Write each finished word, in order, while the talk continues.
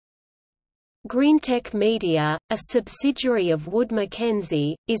Greentech Media, a subsidiary of Wood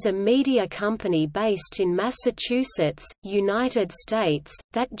Mackenzie, is a media company based in Massachusetts, United States,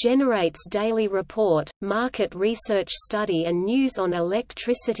 that generates daily report, market research study and news on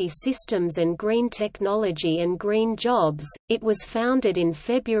electricity systems and green technology and green jobs. It was founded in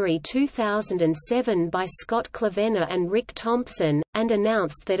February 2007 by Scott Clavenna and Rick Thompson, and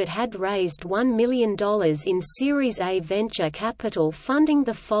announced that it had raised $1 million in Series A venture capital funding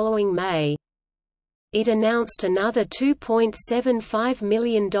the following May. It announced another $2.75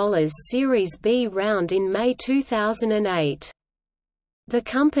 million Series B round in May 2008. The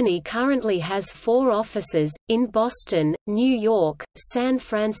company currently has 4 offices, in Boston, New York, San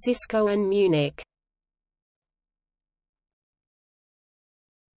Francisco and Munich.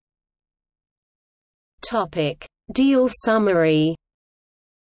 Deal summary.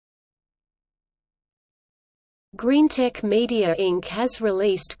 Greentech Media Inc. has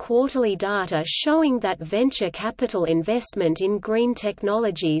released quarterly data showing that venture capital investment in green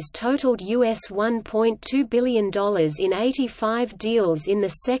technologies totaled $1.2 billion in 85 deals in the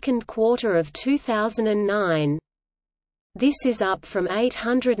second quarter of 2009. This is up from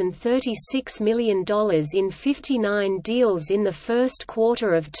 $836 million in 59 deals in the first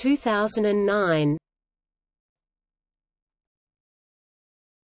quarter of 2009.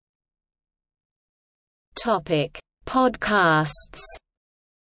 Podcasts.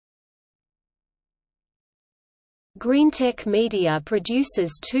 Greentech Media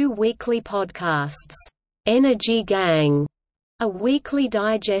produces 2 weekly podcasts, Energy Gang, a weekly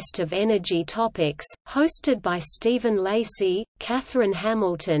digest of energy topics, hosted by Stephen Lacey, Catherine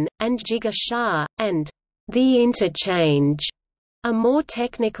Hamilton, and Jigar Shah, and The Interchange, a more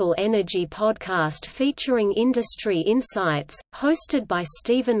technical energy podcast featuring industry insights, hosted by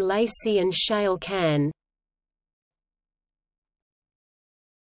Stephen Lacey and Shail Khan.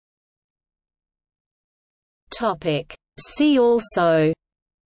 See also: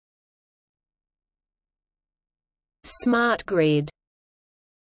 Smart grid.